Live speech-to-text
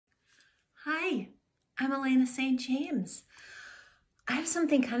Hi, I'm Elaina St. James. I have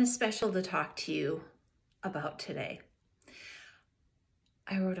something kind of special to talk to you about today.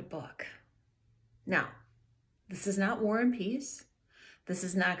 I wrote a book. Now, this is not War and Peace. This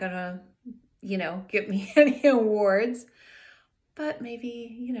is not gonna, get me any awards, but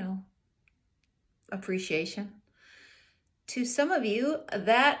maybe, appreciation. To some of you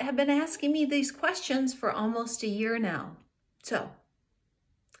that have been asking me these questions for almost a year now. So,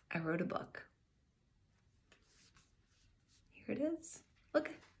 I wrote a book. Here it is. Look,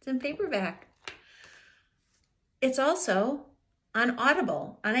 it's in paperback. It's also on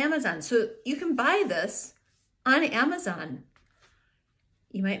Audible, on Amazon. So you can buy this on Amazon.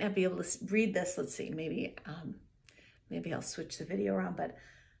 You might not be able to read this. Let's see, maybe I'll switch the video around, but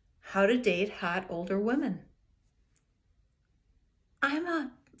How to Date Hot Older Women. I'm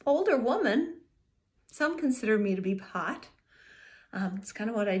an older woman. Some consider me to be hot. It's kind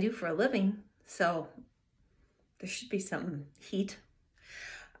of what I do for a living. So there should be some heat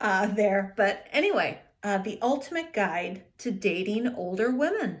there. But anyway, The Ultimate Guide to Dating Older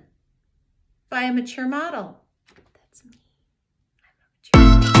Women by a Mature Model. That's me. I'm a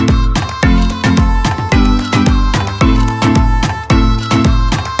mature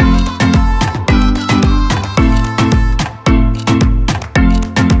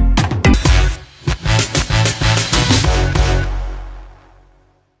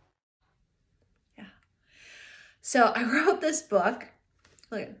So I wrote this book.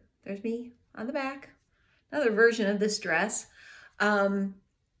 Look, there's me on the back. Another version of this dress.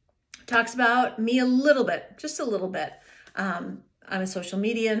 Talks about me a little bit, just a little bit. I'm a social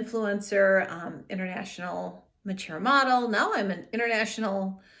media influencer, international mature model. Now I'm an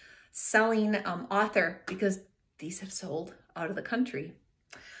international selling author because these have sold out of the country.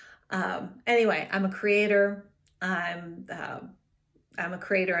 Anyway, I'm a creator. I'm a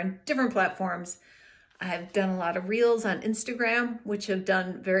creator on different platforms. I've done a lot of reels on Instagram, which have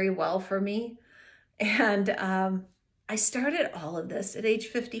done very well for me. And I started all of this at age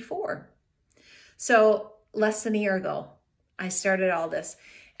 54. So less than a year ago, I started all this.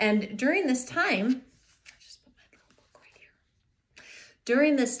 And during this time, I just put my little book right here.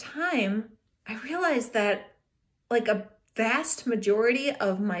 During this time, I realized that like a vast majority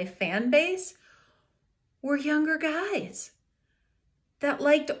of my fan base were younger guys that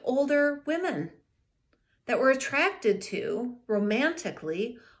liked older women, that were attracted to,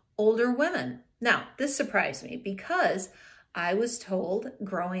 romantically, older women. Now, this surprised me because I was told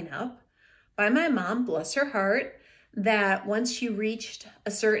growing up by my mom, bless her heart, that once you reached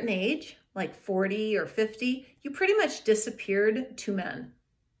a certain age, like 40 or 50, you pretty much disappeared to men.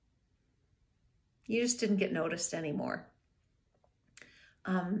 You just didn't get noticed anymore.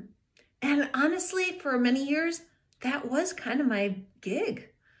 And honestly, for many years, that was kind of my gig.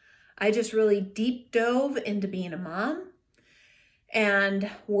 I just really deep dove into being a mom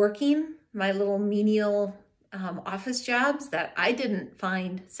and working my little menial office jobs that I didn't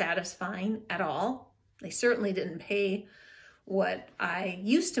find satisfying at all. They certainly didn't pay what I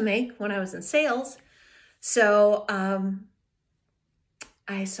used to make when I was in sales. So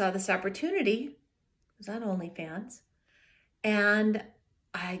I saw this opportunity. It was on OnlyFans, and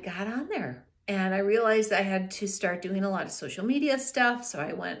I got on there. And I realized I had to start doing a lot of social media stuff. So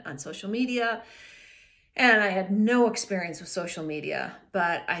I went on social media, and I had no experience with social media,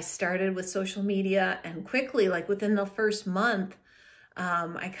 but I started with social media, and quickly, like within the first month,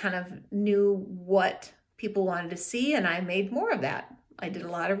 I kind of knew what people wanted to see, and I made more of that. I did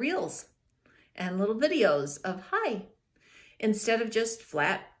a lot of reels and little videos of hi, instead of just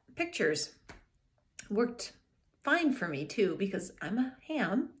flat pictures. Worked fine for me too, because I'm a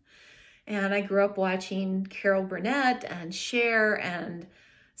ham. And I grew up watching Carol Burnett and Cher, and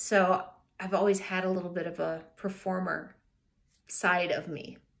so I've always had a little bit of a performer side of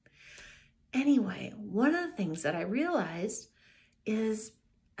me. Anyway, one of the things that I realized is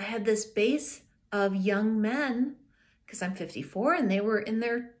I had this base of young men, because I'm 54, and they were in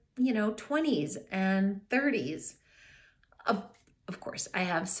their 20s and 30s. Of course, I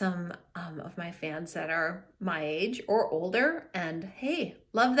have some of my fans that are my age or older, and hey,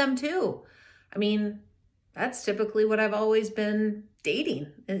 love them too. I mean, that's typically what I've always been dating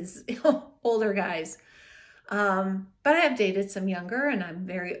is older guys. But I have dated some younger, and I'm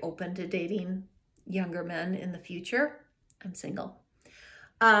very open to dating younger men in the future. I'm single.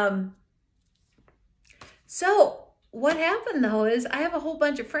 So what happened though is I have a whole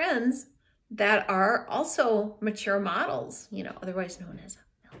bunch of friends that are also mature models, otherwise known as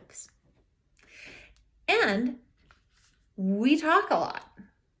MILFs. And we talk a lot.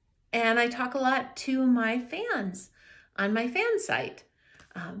 And I talk a lot to my fans on my fan site.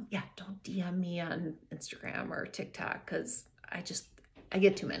 Yeah, don't DM me on Instagram or TikTok because I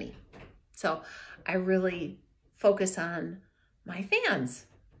get too many. So I really focus on my fans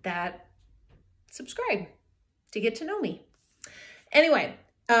that subscribe to get to know me. Anyway,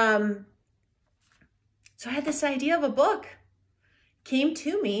 so I had this idea of a book, came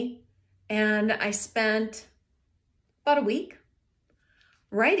to me, and I spent about a week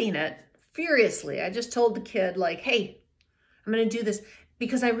writing it furiously. I just told the kid, like, hey, I'm going to do this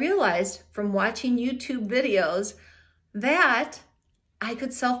because I realized from watching YouTube videos that I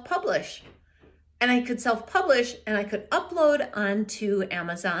could self-publish. And I could self-publish and I could upload onto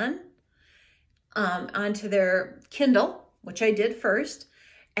Amazon, onto their Kindle, which I did first.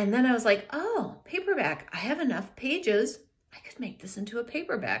 And then I was like, oh, paperback. I have enough pages. I could make this into a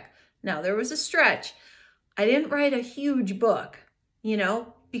paperback. Now, there was a stretch. I didn't write a huge book,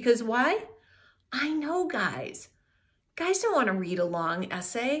 because why? I know guys. Guys don't want to read a long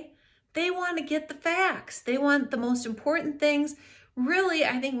essay. They want to get the facts. They want the most important things. Really,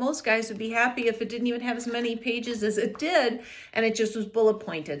 I think most guys would be happy if it didn't even have as many pages as it did, and it just was bullet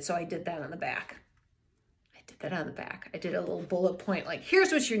pointed. So I did that on the back. I did a little bullet point, like,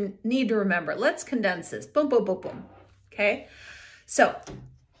 here's what you need to remember. Let's condense this. Boom, boom, boom, boom. Okay. So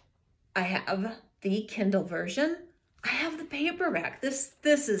I have the Kindle version. I have the paperback. This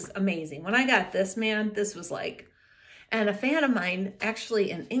is amazing. When I got this, man, this was like, and a fan of mine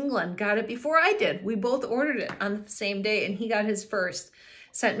actually in England got it before I did. We both ordered it on the same day and he got his first,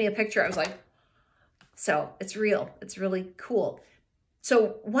 sent me a picture. I was like, so it's real. It's really cool.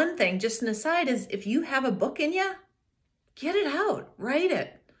 So one thing, just an aside, is if you have a book in you, get it out, write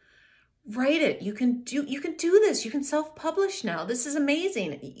it. You can do this. You can self-publish now. This is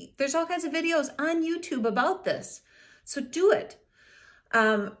amazing. There's all kinds of videos on YouTube about this. So do it.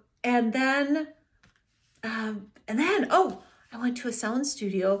 And then, oh, I went to a sound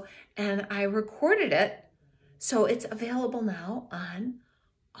studio and I recorded it. So it's available now on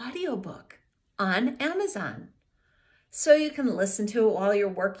audiobook on Amazon. So you can listen to it while you're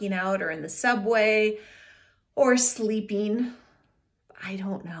working out or in the subway or sleeping. I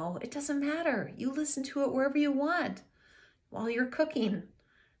don't know. It doesn't matter. You listen to it wherever you want while you're cooking.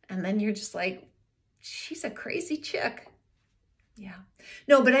 And then you're just like, she's a crazy chick. Yeah.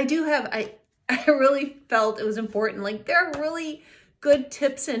 No, but I really felt it was important. Like, there are really good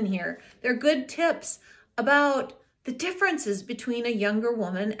tips in here. There are good tips about the differences between a younger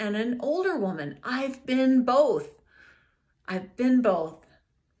woman and an older woman. I've been both. And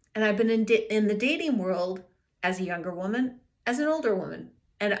I've been in the dating world as a younger woman, as an older woman.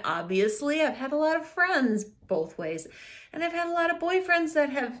 And obviously I've had a lot of friends both ways. And I've had a lot of boyfriends that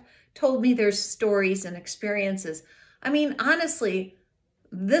have told me their stories and experiences. I mean, honestly,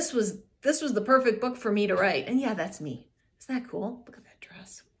 this was the perfect book for me to write. And yeah, that's me. Isn't that cool? Look at that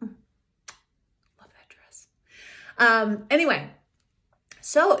dress. Love that dress. Anyway,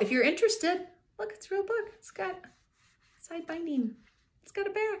 so if you're interested, look, it's a real book. It's got side binding. It's got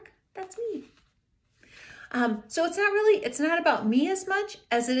a back. That's me. So it's not about me as much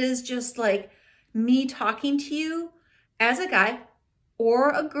as it is just like me talking to you as a guy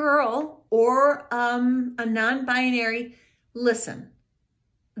or a girl or a non-binary. Listen,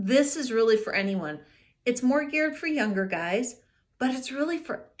 this is really for anyone. It's more geared for younger guys, but it's really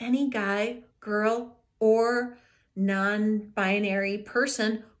for any guy, girl, or non-binary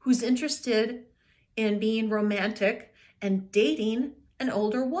person who's interested in being romantic and dating an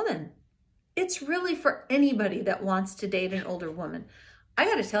older woman. It's really for anybody that wants to date an older woman. I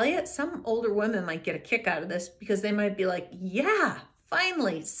got to tell you, some older women might get a kick out of this because they might be like, yeah,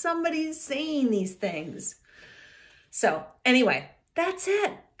 finally, somebody's saying these things. So anyway, that's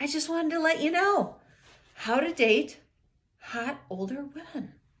it. I just wanted to let you know how to date hot older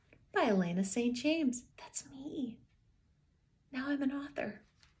women by Elaina St. James. That's me. Now I'm an author.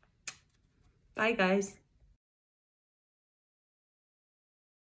 Bye, guys.